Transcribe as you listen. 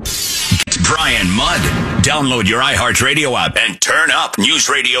Brian Mudd. Download your iHeartRadio app and turn up News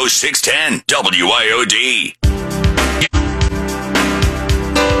Radio 610 WIOD.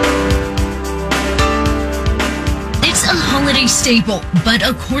 It's a holiday staple, but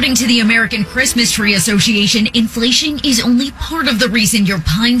according to the American Christmas Tree Association, inflation is only part of the reason your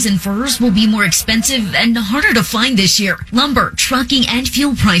pines and firs will be more expensive and harder to find this year. Lumber, trucking, and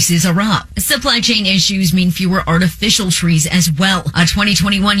fuel prices are up. Supply chain issues mean fewer artificial trees as well. A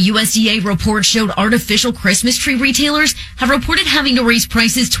 2021 USDA report showed artificial Christmas tree retailers have reported having to raise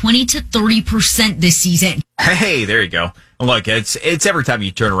prices 20 to 30% this season. Hey, there you go. Look, it's every time you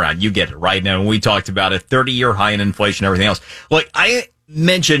turn around, you get it, right? Now, we talked about a 30-year high in inflation and everything else. Look, I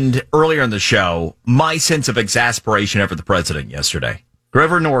mentioned earlier in the show my sense of exasperation over the president yesterday.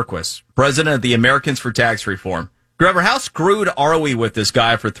 Grover Norquist, president of the Americans for Tax Reform. Grover, how screwed are we with this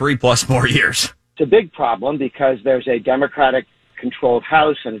guy for 3+ more years? It's a big problem because there's a Democratic-controlled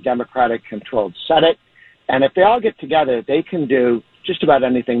House and a Democratic-controlled Senate. And if they all get together, they can do just about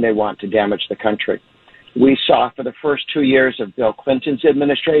anything they want to damage the country. We saw for the first 2 years of Bill Clinton's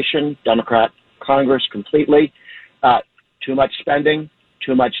administration, Democrat Congress completely, too much spending,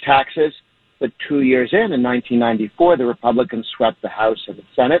 too much taxes. But 2 years in 1994, the Republicans swept the House and the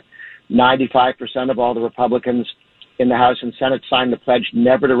Senate. 95% of all the Republicans in the House and Senate signed the pledge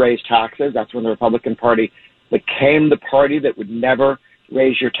never to raise taxes. That's when the Republican Party became the party that would never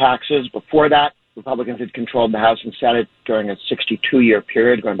raise your taxes. Before that, Republicans had controlled the House and Senate during a 62-year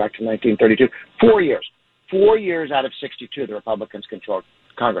period, going back to 1932. 4 years. 4 years out of 62, the Republicans controlled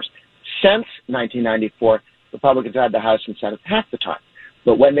Congress. Since 1994, Republicans had the House and Senate half the time.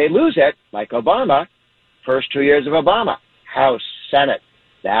 But when they lose it, like Obama, first 2 years of Obama, House, Senate,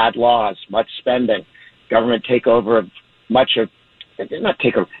 bad laws, much spending, government takeover of much of, they didn't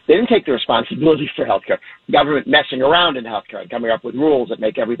take the responsibility for healthcare. Government messing around in healthcare and coming up with rules that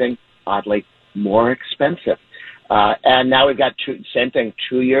make everything, oddly, more expensive. And now we've got same thing,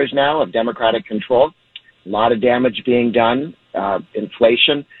 2 years now of Democratic control. A lot of damage being done,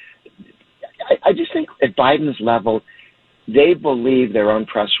 inflation. I just think at Biden's level, they believe their own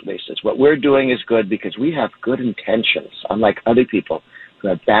press releases. What we're doing is good because we have good intentions, unlike other people who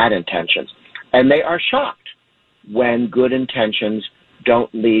have bad intentions. And they are shocked when good intentions don't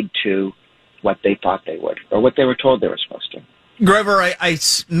lead to what they thought they would or what they were told they were supposed to. Grover, I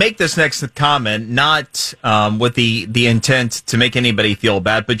make this next comment not with the intent to make anybody feel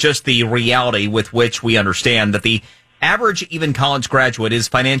bad, but just the reality with which we understand that the average even college graduate is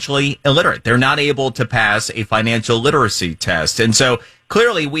financially illiterate. They're not able to pass a financial literacy test. And so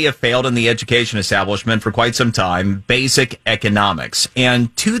clearly we have failed in the education establishment for quite some time, basic economics.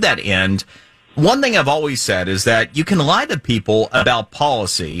 And to that end, one thing I've always said is that you can lie to people about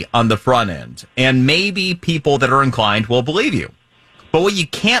policy on the front end, and maybe people that are inclined will believe you. But what you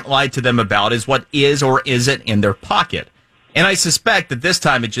can't lie to them about is what is or isn't in their pocket. And I suspect that this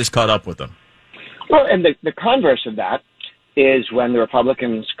time it just caught up with them. Well, and the converse of that is when the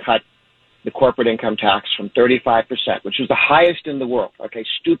Republicans cut the corporate income tax from 35%, which was the highest in the world,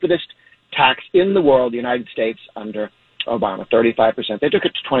 stupidest tax in the world, the United States under Obama, 35%. They took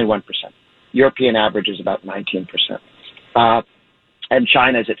it to 21%. European average is about 19%. And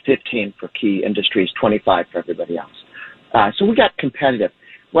China's at 15 for key industries, 25 for everybody else. So we got competitive.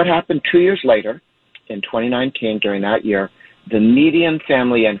 What happened 2 years later, in 2019, during that year, the median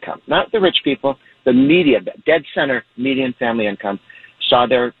family income, not the rich people, the dead center median family income, saw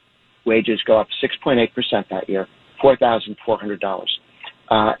their wages go up 6.8% that year, $4,400.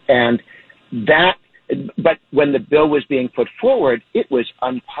 But when the bill was being put forward, it was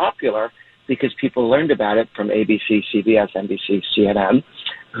unpopular because people learned about it from ABC, CBS, NBC, CNN,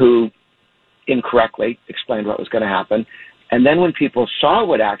 who incorrectly explained what was going to happen. And then when people saw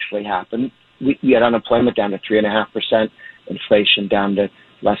what actually happened, we had unemployment down to 3.5%, inflation down to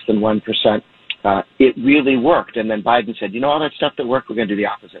less than 1%. It really worked. And then Biden said, all that stuff that worked, we're going to do the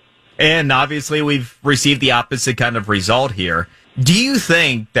opposite. And obviously we've received the opposite kind of result here. Do you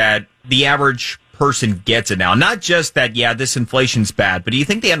think that the average person gets it now? Not just that, this inflation's bad, but do you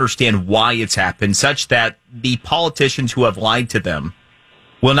think they understand why it's happened such that the politicians who have lied to them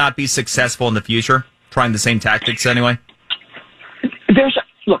will not be successful in the future, trying the same tactics anyway?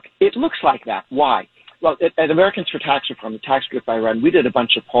 Look, it looks like that. Why? Well, at Americans for Tax Reform, the tax group I run, we did a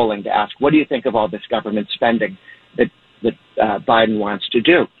bunch of polling to ask, what do you think of all this government spending that Biden wants to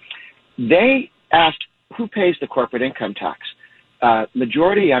do? They asked, who pays the corporate income tax?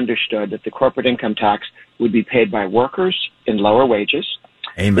 Majority understood that the corporate income tax would be paid by workers in lower wages.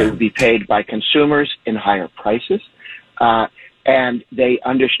 Amen. It would be paid by consumers in higher prices. And they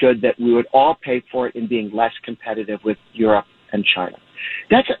understood that we would all pay for it in being less competitive with Europe and China.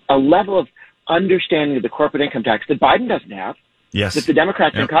 That's a level of understanding of the corporate income tax that Biden doesn't have. Yes. That the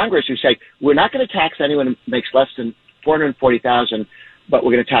Democrats in Congress who say, we're not going to tax anyone who makes less than $440,000, but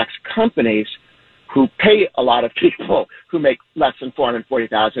we're going to tax companies who pay a lot of people who make less than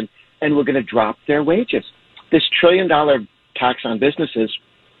 $440,000, and we're going to drop their wages. This $1 trillion tax on businesses,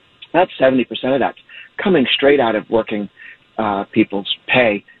 that's 70% of that coming straight out of working people's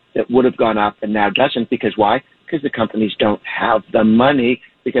pay that would have gone up and now doesn't. Because why? Because the companies don't have the money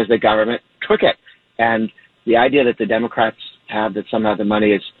because the government took it. And the idea that the Democrats have that somehow the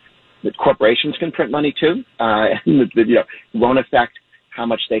money is that corporations can print money too, and won't affect how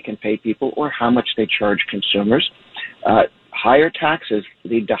much they can pay people or how much they charge consumers. Higher taxes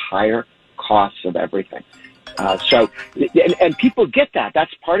lead to higher costs of everything. And people get that.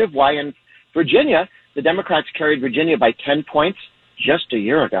 That's part of why in Virginia, the Democrats carried Virginia by 10 points just a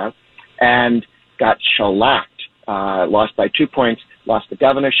year ago and got shellacked, lost by 2 points, lost the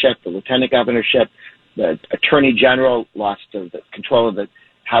governorship, the lieutenant governorship, the attorney general lost the control of the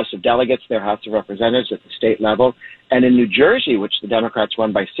House of Delegates, their House of Representatives at the state level. And in New Jersey, which the Democrats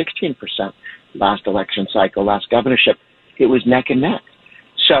won by 16% last election cycle, last governorship, it was neck and neck.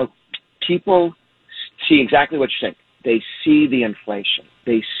 So people see exactly what you're saying. They see the inflation.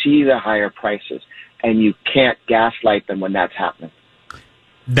 They see the higher prices. And you can't gaslight them when that's happening.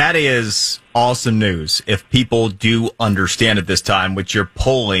 That is awesome news if people do understand at this time, which your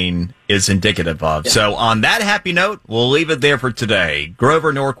polling is indicative of. Yeah. So on that happy note, we'll leave it there for today.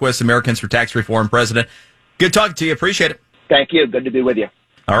 Grover Norquist, Americans for Tax Reform President. Good talking to you. Appreciate it. Thank you. Good to be with you.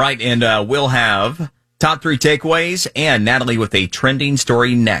 All right. And we'll have top 3 takeaways and Natalie with a trending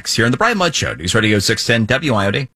story next here on the Brian Mudd Show, News Radio 610 WIOD.